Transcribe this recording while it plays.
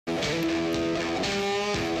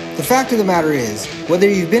The fact of the matter is, whether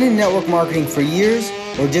you've been in network marketing for years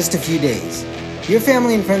or just a few days, your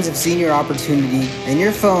family and friends have seen your opportunity and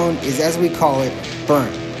your phone is, as we call it,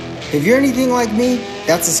 burnt. If you're anything like me,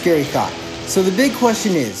 that's a scary thought. So the big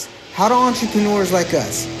question is, how do entrepreneurs like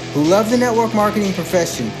us, who love the network marketing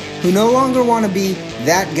profession, who no longer want to be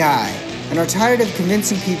that guy, and are tired of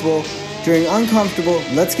convincing people during uncomfortable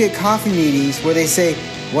let's get coffee meetings where they say,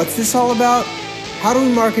 what's this all about? How do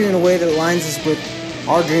we market in a way that aligns us with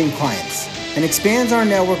our dream clients and expands our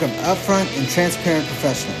network of upfront and transparent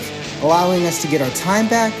professionals, allowing us to get our time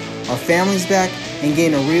back, our families back, and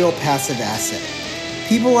gain a real passive asset?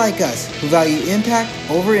 People like us who value impact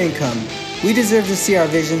over income, we deserve to see our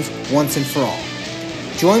visions once and for all.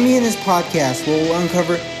 Join me in this podcast where we'll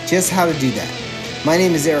uncover just how to do that. My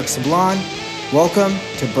name is Eric Sablon. Welcome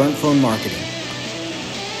to Burnt Phone Marketing.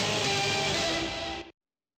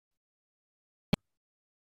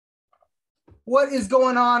 What is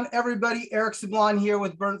going on, everybody? Eric Sablon here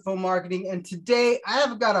with Burnt Phone Marketing. And today I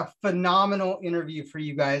have got a phenomenal interview for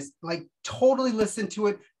you guys. Like, totally listen to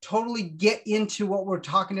it, totally get into what we're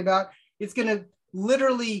talking about. It's going to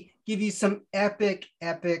literally give you some epic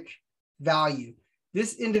value.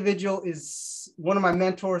 This individual is one of my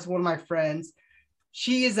mentors, one of my friends.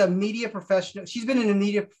 She is a media professional. She's been a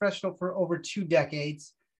media professional for over 2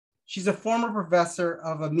 decades. She's a former professor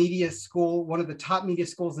of a media school, one of the top media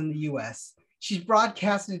schools in the US. She's helped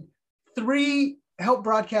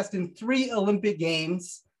broadcast in 3 Olympic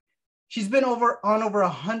Games. She's been on over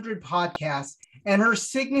 100 podcasts, and her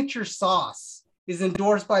signature sauce is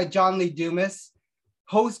endorsed by John Lee Dumas,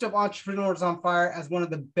 host of Entrepreneurs on Fire, as one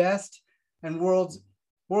of the best and world's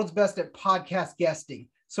best at podcast guesting.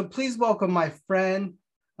 So please welcome my friend,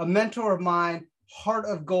 a mentor of mine, heart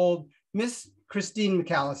of gold, Miss Christine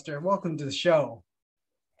McAllister. Welcome to the show.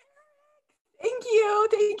 Thank you.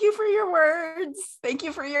 Thank you for your words. Thank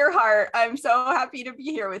you for your heart. I'm so happy to be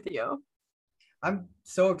here with you. I'm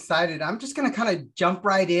so excited. I'm just going to kind of jump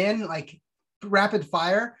right in, like rapid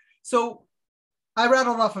fire. So I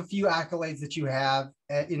rattled off a few accolades that you have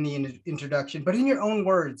in the introduction, but in your own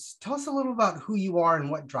words, tell us a little about who you are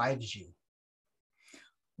and what drives you.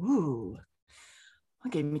 Ooh,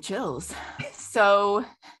 that gave me chills. So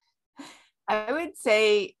I would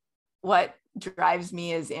say what drives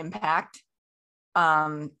me is impact.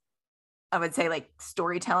 I would say like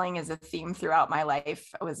storytelling is a theme throughout my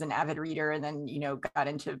life. I was an avid reader and then, got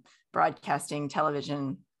into broadcasting,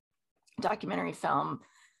 television, documentary film,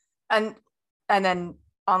 and then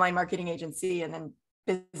online marketing agency, and then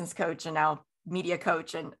business coach, and now media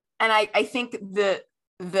coach. And I think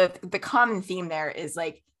the common theme there is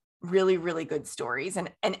like really, really good stories, and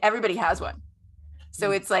everybody has one.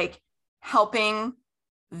 So it's like helping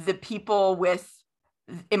the people with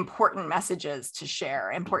important messages to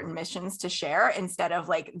share, important missions to share, instead of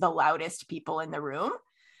like the loudest people in the room,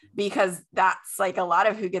 because that's like a lot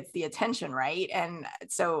of who gets the attention, right? And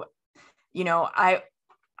so, I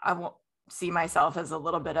won't see myself as a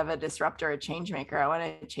little bit of a disruptor, a change maker. I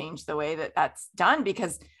want to change the way that that's done,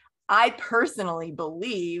 because I personally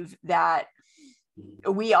believe that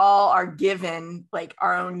we all are given like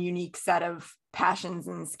our own unique set of passions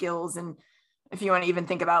and skills. And if you want to even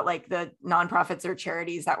think about like the nonprofits or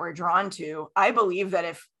charities that we're drawn to, I believe that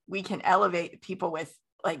if we can elevate people with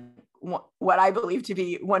like what I believe to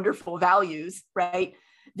be wonderful values, right,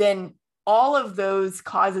 then all of those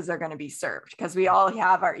causes are going to be served, because we all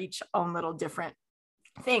have our each own little different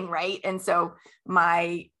thing, right? And so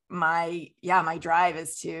my drive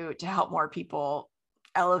is to help more people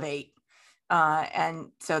elevate, and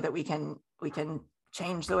so that we can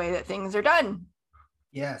change the way that things are done.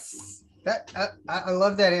 Yes, I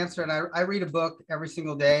love that answer. And I read a book every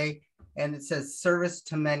single day, and it says service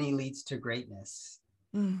to many leads to greatness.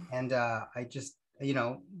 And I just,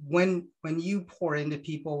 when you pour into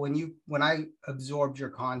people, when I absorbed your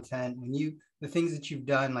content, the things that you've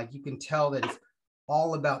done, like, you can tell that it's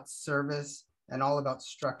all about service and all about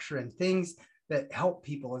structure and things that help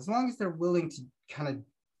people. As long as they're willing to kind of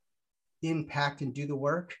impact and do the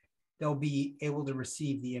work, they'll be able to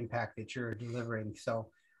receive the impact that you're delivering. So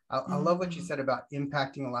I love what you said about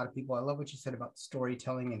impacting a lot of people. I love what you said about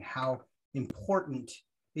storytelling and how important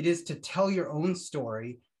it is to tell your own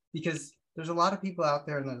story, because there's a lot of people out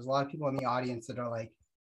there, and there's a lot of people in the audience that are like,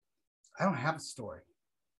 I don't have a story,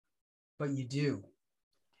 but you do.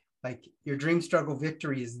 Like, your dream, struggle,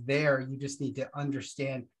 victory is there. You just need to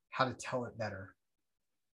understand how to tell it better.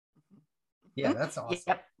 Yeah, that's awesome.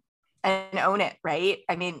 Yep. And own it, right?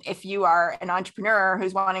 I mean, if you are an entrepreneur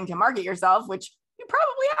who's wanting to market yourself, which you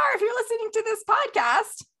probably are if you're listening to this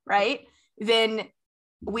podcast, right? Then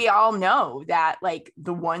we all know that like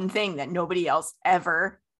the one thing that nobody else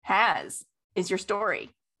ever has is your story.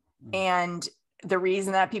 And the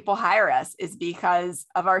reason that people hire us is because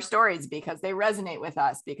of our stories, because they resonate with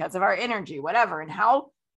us, because of our energy, whatever. And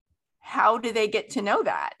how do they get to know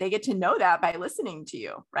that? They get to know that by listening to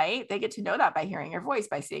you, right? They get to know that by hearing your voice,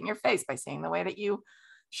 by seeing your face, by seeing the way that you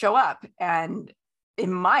show up. And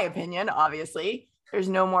in my opinion, obviously, there's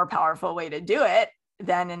no more powerful way to do it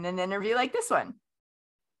than in an interview like this one.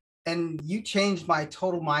 And you changed my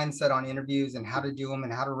total mindset on interviews and how to do them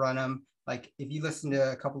and how to run them. Like if you listen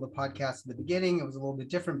to a couple of podcasts at the beginning, it was a little bit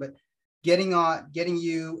different, but getting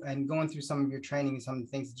you and going through some of your training and some of the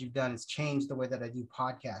things that you've done has changed the way that I do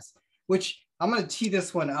podcasts, which I'm going to tee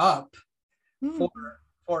this one up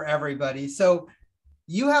for everybody. So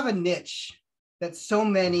you have a niche that so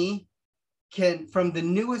many can, from the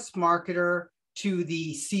newest marketer to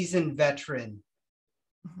the seasoned veteran,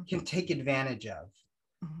 can take advantage of.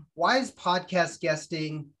 Why is podcast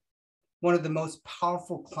guesting one of the most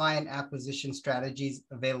powerful client acquisition strategies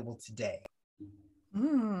available today?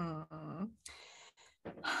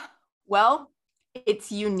 Well,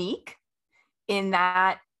 it's unique in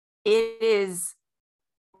that it is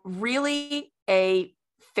really a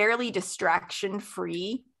fairly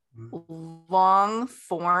distraction-free, long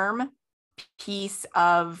form piece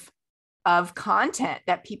of content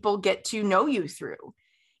that people get to know you through.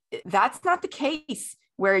 That's not the case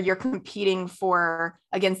where you're competing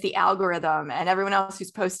against the algorithm and everyone else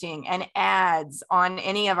who's posting and ads on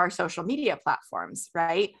any of our social media platforms,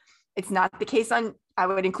 right? It's not the case I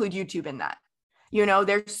would include YouTube in that.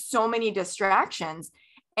 There's so many distractions.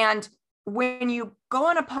 And when you go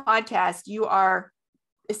on a podcast, you are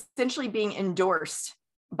essentially being endorsed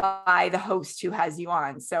by the host who has you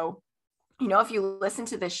on. So, if you listen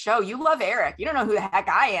to this show, you love Eric. You don't know who the heck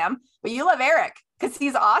I am, but you love Eric because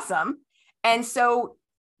he's awesome. And so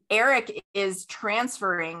Eric is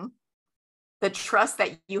transferring the trust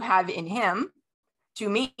that you have in him to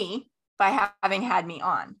me by having had me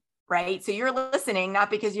on, right? So you're listening, not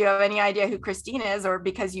because you have any idea who Christine is or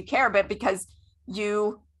because you care, but because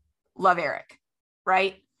you love Eric,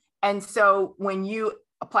 right? And so when you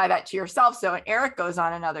apply that to yourself, so when Eric goes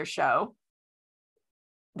on another show,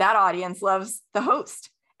 that audience loves the host.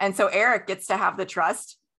 And so Eric gets to have the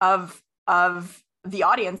trust of the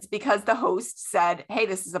audience because the host said, hey,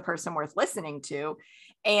 this is a person worth listening to.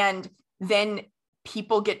 And then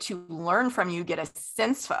people get to learn from you, get a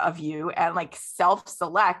sense of you, and like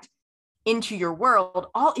self-select into your world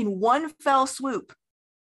all in one fell swoop,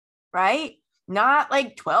 right? Not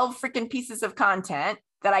like 12 freaking pieces of content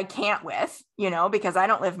that I can't with, because I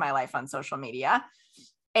don't live my life on social media.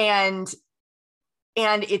 And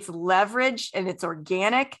it's leveraged and it's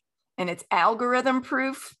organic and it's algorithm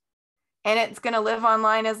proof. And it's going to live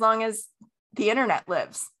online as long as the internet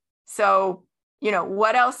lives. So,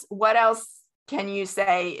 what else can you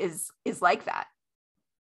say is like that?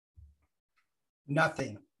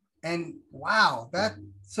 Nothing. And wow,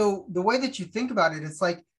 so the way that you think about it, it's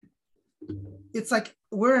like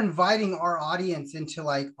we're inviting our audience into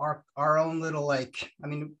like our own little, like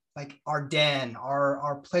our den,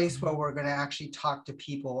 our place where we're going to actually talk to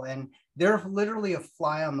people. And they're literally a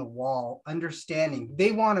fly on the wall, understanding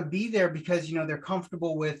they want to be there because, they're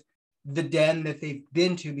comfortable with the den that they've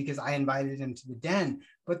been to because I invited them to the den.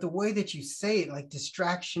 But the way that you say it, like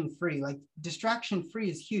distraction free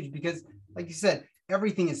is huge because like you said,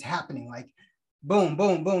 everything is happening like boom,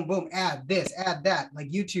 boom, boom, boom, add this, add that,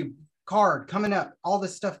 like YouTube card coming up, all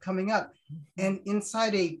this stuff coming up. And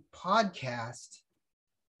inside a podcast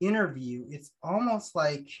interview, it's almost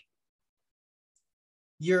like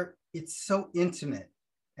it's so intimate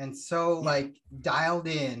and so like dialed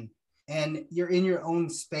in, and you're in your own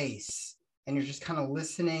space and you're just kind of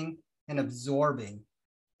listening and absorbing.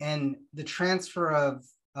 And the transfer of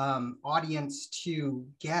audience to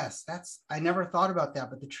guest, I never thought about that,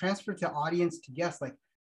 but the transfer to audience to guest, like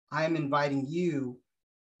I'm inviting you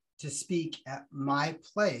to speak at my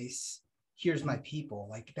place, here's my people.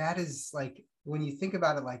 Like that is like, when you think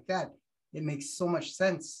about it like that, it makes so much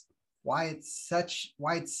sense why it's such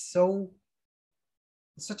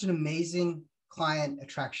an amazing client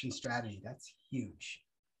attraction strategy. That's huge.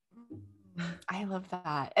 I love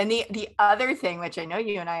that. And the other thing, which I know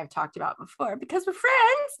you and I have talked about before because we're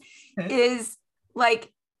friends, is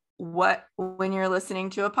like when you're listening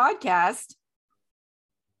to a podcast,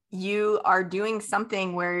 you are doing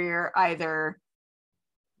something where you're either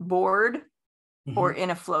bored or in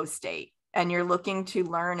a flow state, and you're looking to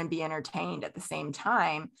learn and be entertained at the same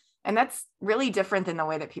time. And that's really different than the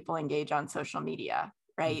way that people engage on social media,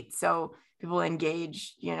 right? So people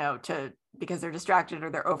engage, to because they're distracted or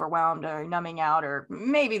they're overwhelmed or numbing out, or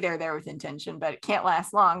maybe they're there with intention, but it can't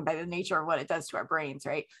last long by the nature of what it does to our brains,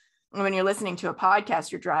 right? And when you're listening to a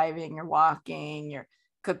podcast, you're driving, you're walking, you're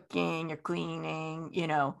cooking, you're cleaning,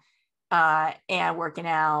 and working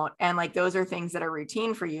out. And like, those are things that are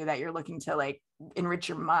routine for you that you're looking to like enrich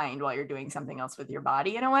your mind while you're doing something else with your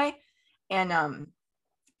body in a way. And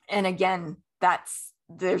again,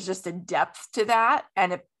 there's just a depth to that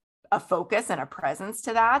and a focus and a presence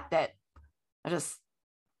to that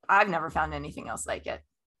I've never found anything else like it.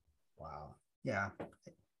 Wow. Yeah.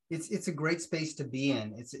 It's a great space to be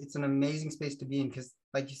in. It's an amazing space to be in because,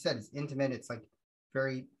 like you said, it's intimate. It's like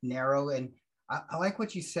very narrow. And I like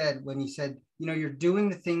what you said when you said, you're doing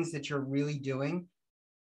the things that you're really doing.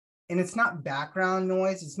 And it's not background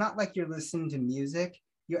noise. It's not like you're listening to music.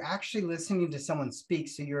 You're actually listening to someone speak.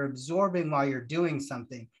 So you're absorbing while you're doing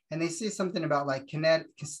something. And they say something about like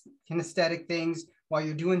kinesthetic things while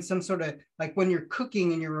you're doing some sort of, like when you're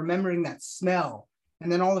cooking and you're remembering that smell. And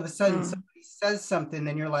then all of a sudden somebody says something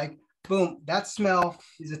and you're like, boom, that smell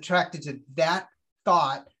is attracted to that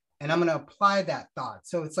thought. And I'm going to apply that thought.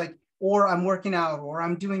 So it's like, or I'm working out or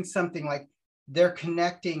I'm doing something, like they're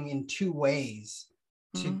connecting in two ways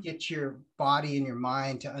to get your body and your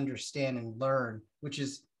mind to understand and learn, which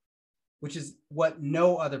is what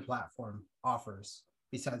no other platform offers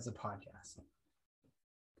besides the podcast.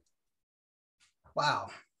 Wow.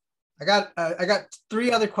 I got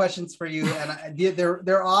 3 other questions for you, and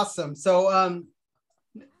they're awesome. So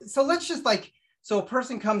let's just like, so a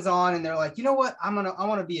person comes on and they're like, you know what, I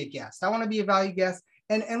want to be a guest. I want to be a value guest.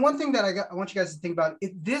 And one thing that I want you guys to think about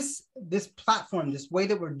is this platform, this way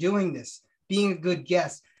that we're doing this, being a good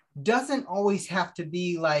guest, doesn't always have to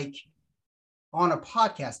be like on a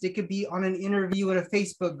podcast. It could be on an interview in a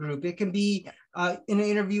Facebook group. It can be in an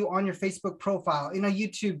interview on your Facebook profile, in a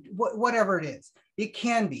YouTube, whatever it is. It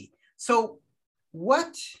can be. So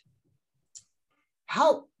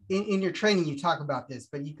how in your training you talk about this,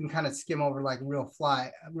 but you can kind of skim over like real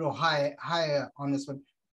high on this one.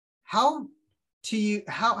 How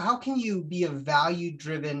can you be a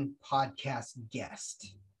value-driven podcast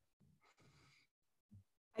guest?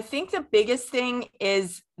 I think the biggest thing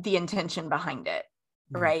is the intention behind it,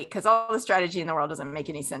 right? Because all the strategy in the world doesn't make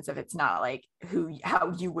any sense if it's not like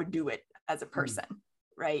how you would do it as a person,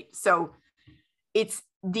 right? So it's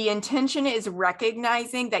the intention is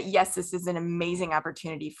recognizing that, yes, this is an amazing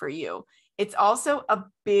opportunity for you. It's also a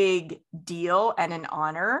big deal and an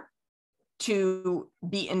honor to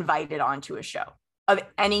be invited onto a show of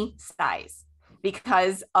any size,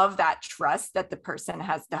 because of that trust that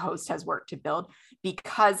the host has worked to build,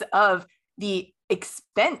 because of the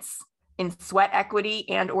expense in sweat equity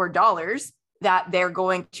and or dollars that they're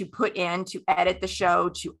going to put in to edit the show,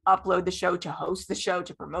 to upload the show, to host the show,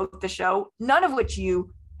 to promote the show, none of which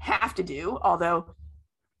you have to do. Although,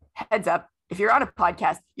 heads up, if you're on a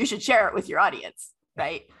podcast, you should share it with your audience,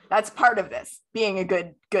 right? That's part of this, being a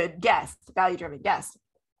good guest, value-driven guest.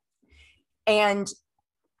 And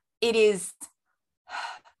it is,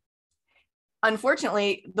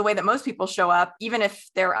 unfortunately, the way that most people show up, even if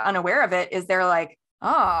they're unaware of it, is they're like,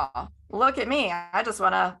 oh, look at me. I just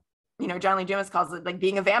want to, John Lee Dumas calls it like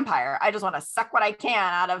being a vampire. I just want to suck what I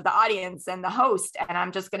can out of the audience and the host, and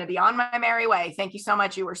I'm just going to be on my merry way. Thank you so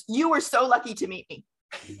much. You were so lucky to meet me.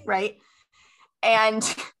 Right. And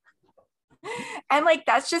like,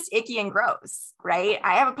 that's just icky and gross. Right.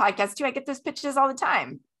 I have a podcast too. I get those pitches all the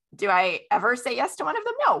time. Do I ever say yes to one of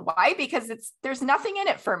them? No. Why? Because there's nothing in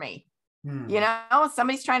it for me.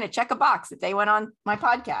 Somebody's trying to check a box if they went on my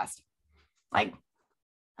podcast. Like,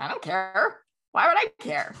 I don't care. Why would I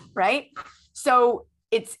care? Right. So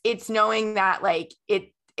it's knowing that like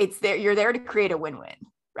it's there, you're there to create a win-win,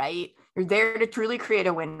 right? You're there to truly create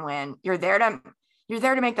a win-win. You're there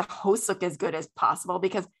to make the host look as good as possible,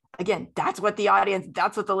 because again, that's what the audience,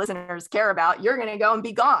 that's what the listeners care about. You're going to go and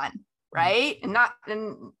be gone. Right. And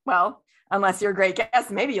well, unless you're a great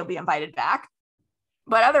guest, maybe you'll be invited back,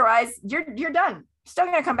 but otherwise you're done. Still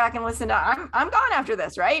going to come back and listen to, I'm gone after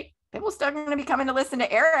this, right? People still going to be coming to listen to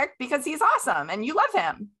Eric because he's awesome and you love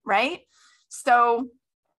him, right? So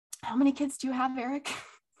how many kids do you have, Eric?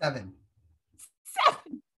 7. 7. Because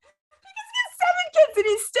he has 7 kids and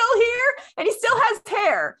he's still here and he still has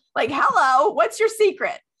hair. Like, hello, what's your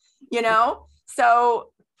secret?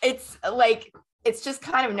 So it's like, it's just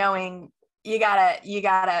kind of knowing you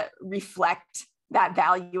gotta reflect that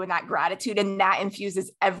value and that gratitude, and that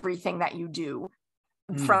infuses everything that you do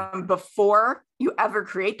from before you ever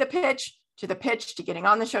create the pitch to getting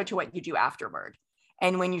on the show to what you do afterward.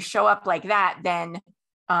 And when you show up like that, then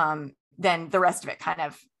the rest of it kind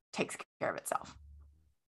of takes care of itself.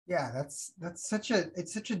 Yeah, that's such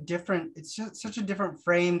a different, it's just such a different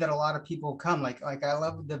frame that a lot of people come, like I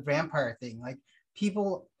love the vampire thing. Like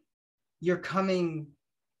people, you're coming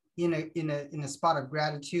in a spot of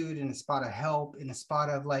gratitude, in a spot of help, in a spot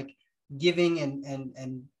of like giving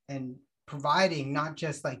and providing, not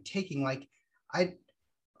just like taking. Like I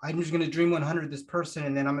I'm just going to dream 100 this person,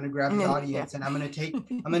 and then I'm going to grab the audience, and I'm going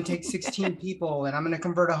to take 16 people, and I'm going to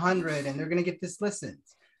convert 100, and they're going to get this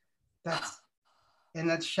listens. That's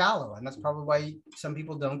shallow, and that's probably why some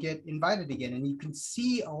people don't get invited again. And you can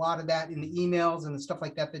see a lot of that in the emails and the stuff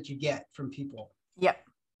like that you get from people. Yep.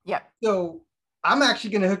 So I'm actually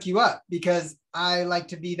going to hook you up because I like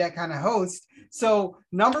to be that kind of host. So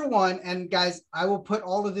number one, and guys, I will put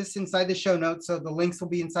all of this inside the show notes, so the links will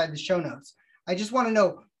be inside the show notes. I just want to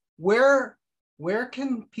know, where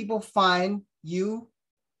can people find you?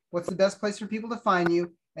 What's the best place for people to find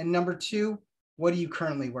you? And number two, what are you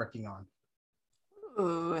currently working on?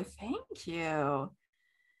 Ooh, thank you.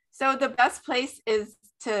 So the best place is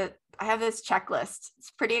I have this checklist.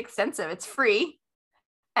 It's pretty extensive. It's free.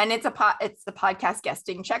 And it's the podcast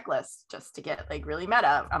guesting checklist, just to get like really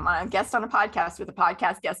meta. I'm a guest on a podcast with a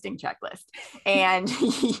podcast guesting checklist. And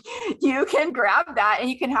you can grab that and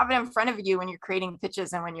you can have it in front of you when you're creating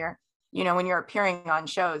pitches and when you're appearing on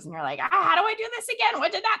shows and you're like, how do I do this again?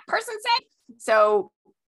 What did that person say? So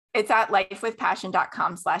it's at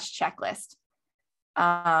lifewithpassion.com/checklist.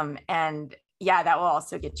 And yeah, that will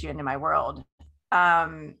also get you into my world.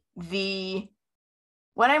 What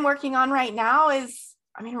I'm working on right now is,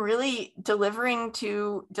 really delivering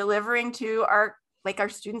to our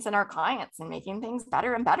students and our clients and making things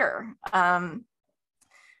better and better.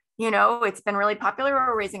 It's been really popular.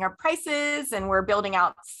 We're raising our prices and we're building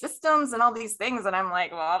out systems and all these things. And I'm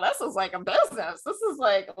like, well, this is like a business. This is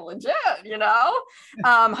like legit,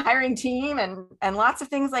 hiring team and lots of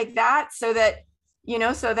things like that so that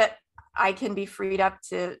I can be freed up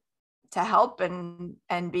to help and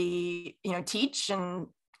be, teach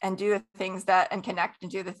and do the things and connect and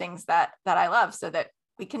do the things that I love so that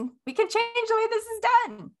we can change the way this is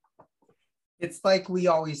done. It's like we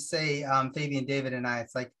always say, Fabian, David, and I,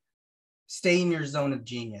 it's like, stay in your zone of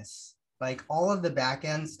genius. Like all of the back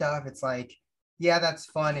end stuff, it's like, yeah, that's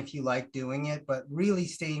fun if you like doing it, but really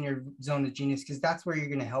stay in your zone of genius because that's where you're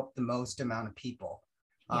going to help the most amount of people.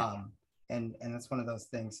 Yeah. And that's one of those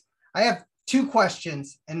things. I have two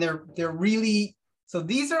questions, and they're really, so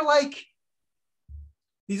these are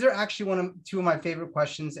actually two of my favorite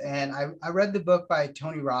questions. And I read the book by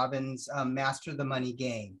Tony Robbins, Master the Money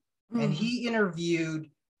Game. And he interviewed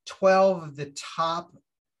 12 of the top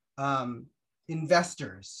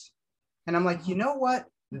investors. And I'm like, you know what?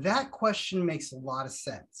 That question makes a lot of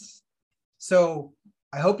sense. So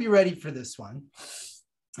I hope you're ready for this one.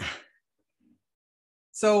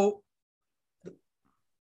 So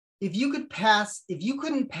if you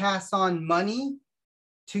couldn't pass on money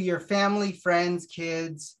to your family, friends,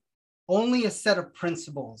 kids, only a set of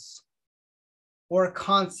principles or a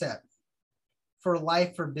concept for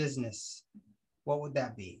life or business, what would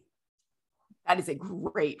that be? That is a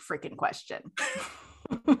great freaking question.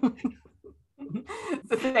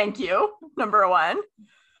 So thank you, number one.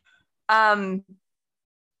 I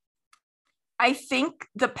think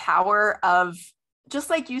the power of,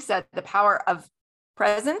 just like you said, the power of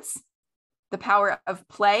presence, the power of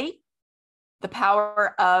play, the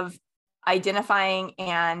power of identifying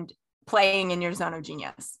and playing in your zone of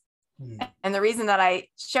genius. And the reason that I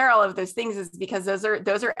share all of those things is because those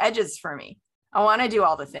are edges for me. I want to do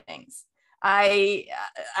all the things. I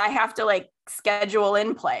have to like schedule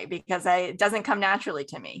in play because it doesn't come naturally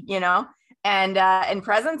to me, and in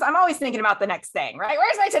presence, I'm always thinking about the next thing, right?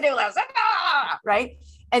 Where's my to-do list? Right.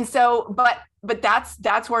 And so, but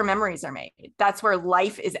that's where memories are made. That's where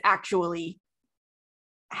life is actually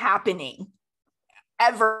happening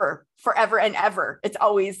forever and ever. It's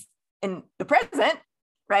always in the present.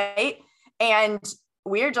 Right. And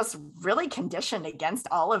we're just really conditioned against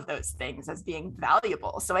all of those things as being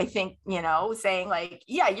valuable. So I think, saying like,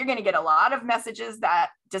 yeah, you're going to get a lot of messages that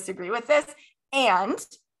disagree with this. And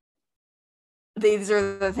these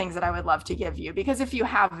are the things that I would love to give you, because if you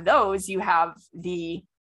have those, you have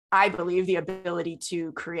I believe, the ability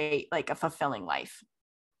to create like a fulfilling life.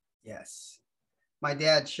 Yes. My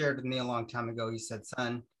dad shared with me a long time ago. He said,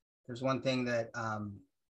 son, there's one thing that I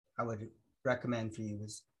would recommend for you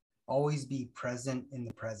is always be present in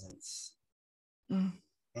the presence.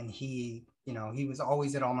 And he was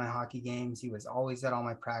always at all my hockey games. He was always at all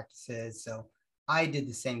my practices. So I did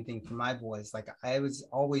the same thing for my boys. Like I was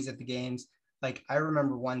always at the games. Like I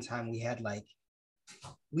remember one time we had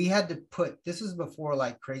to put, this was before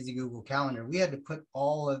like crazy Google Calendar. We had to put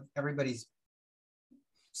all of everybody's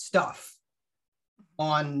stuff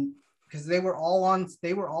on, because they were all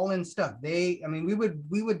in stuff. We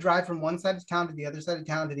would drive from one side of town to the other side of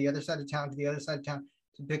town, to the other side of town, to the other side of town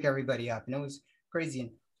to pick everybody up. And it was crazy.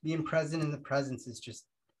 And being present in the presence is just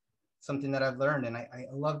something that I've learned. And I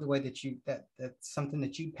love the way that that's something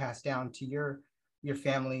that you pass down to your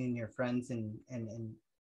family and your friends and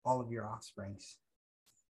all of your offsprings.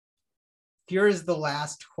 Here is the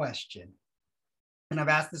last question. And I've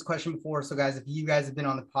asked this question before. So guys, if you guys have been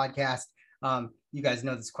on the podcast, you guys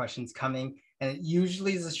know this question's coming, and it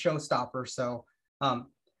usually is a showstopper. So,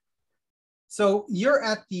 so you're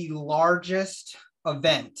at the largest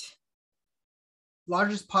podcast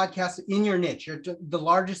in your niche. You're the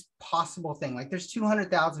largest possible thing. Like there's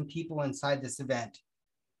 200,000 people inside this event.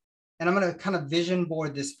 And I'm going to kind of vision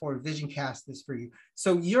cast this for you.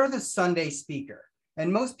 So you're the Sunday speaker.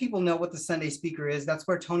 And most people know what the Sunday speaker is. That's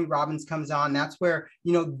where Tony Robbins comes on. That's where,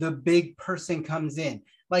 the big person comes in.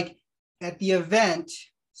 Like at the event,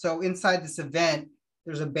 so inside this event,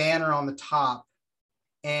 there's a banner on the top,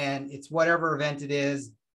 and it's whatever event it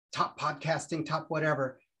is, top podcasting, top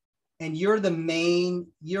whatever. And you're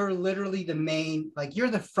literally the main, like you're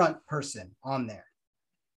the front person on there.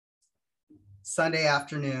 Sunday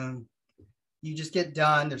afternoon, you just get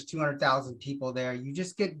done. There's 200,000 people there. You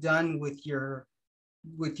just get done with your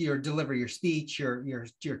delivery, your speech,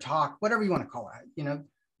 your talk, whatever you want to call it,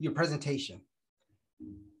 your presentation.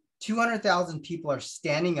 200,000 people are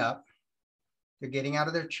standing up. They're getting out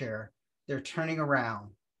of their chair. They're turning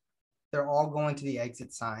around. They're all going to the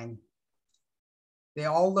exit sign. They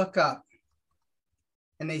all look up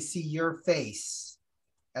and they see your face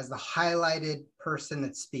as the highlighted person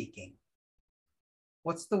that's speaking.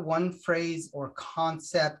 What's the one phrase or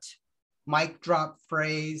concept, mic drop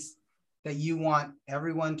phrase that you want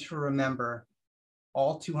everyone to remember,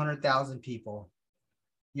 all 200,000 people,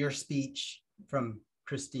 your speech from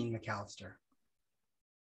Christine McAllister?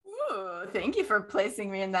 Ooh, thank you for placing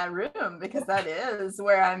me in that room, because that is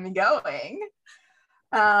where I'm going.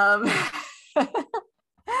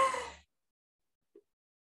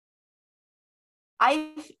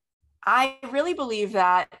 I really believe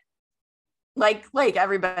that, like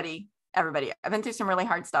everybody, I've been through some really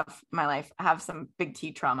hard stuff in my life. I have some big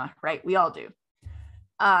T trauma, right? We all do.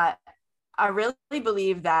 I really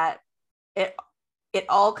believe that it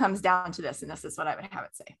all comes down to this, and this is what I would have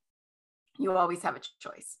it say. You always have a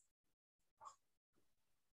choice.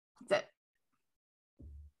 That's it.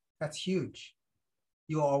 That's huge.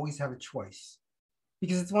 You always have a choice,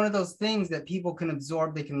 because it's one of those things that people can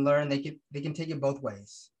absorb, they can learn, they can take it both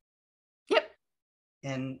ways. Yep.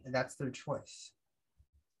 And that's their choice.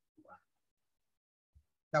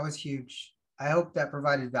 That was huge. I hope that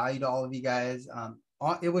provided value to all of you guys.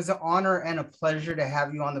 It was an honor and a pleasure to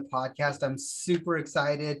have you on the podcast. I'm super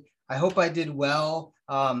excited. I hope I did well.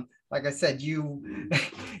 Like I said,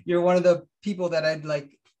 you're one of the people that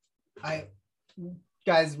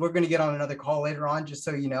guys, we're going to get on another call later on, just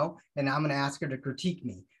so you know, and I'm going to ask her to critique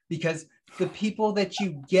me, because the people that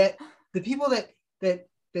you get, the people that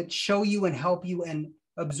show you and help you and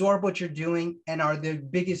absorb what you're doing and are the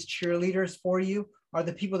biggest cheerleaders for you are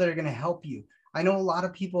the people that are going to help you. I know a lot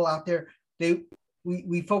of people out there,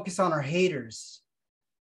 we focus on our haters,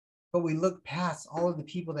 but we look past all of the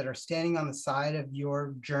people that are standing on the side of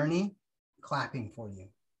your journey, clapping for you.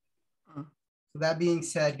 So that being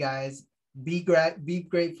said, guys, be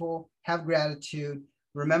grateful, have gratitude.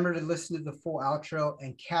 Remember to listen to the full outro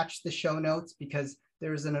and catch the show notes, because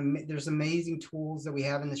there's amazing tools that we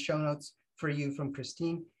have in the show notes for you from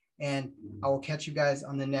Christine. And I will catch you guys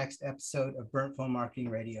on the next episode of Burnt Phone Marketing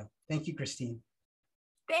Radio. Thank you, Christine.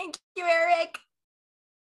 Thank you, Eric.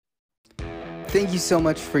 Thank you so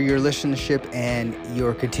much for your listenership and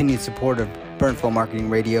your continued support of Burnt Phone Marketing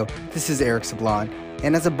Radio. This is Eric Sablon.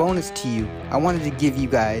 And as a bonus to you, I wanted to give you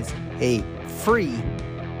guys a free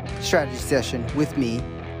strategy session with me.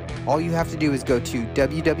 All you have to do is go to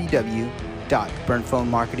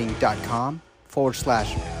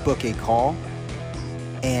www.burntphonemarketing.com/book a call,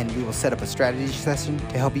 and we will set up a strategy session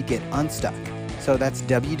to help you get unstuck. So that's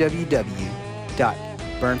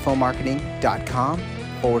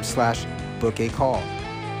www.burntphonemarketing.com/book a call.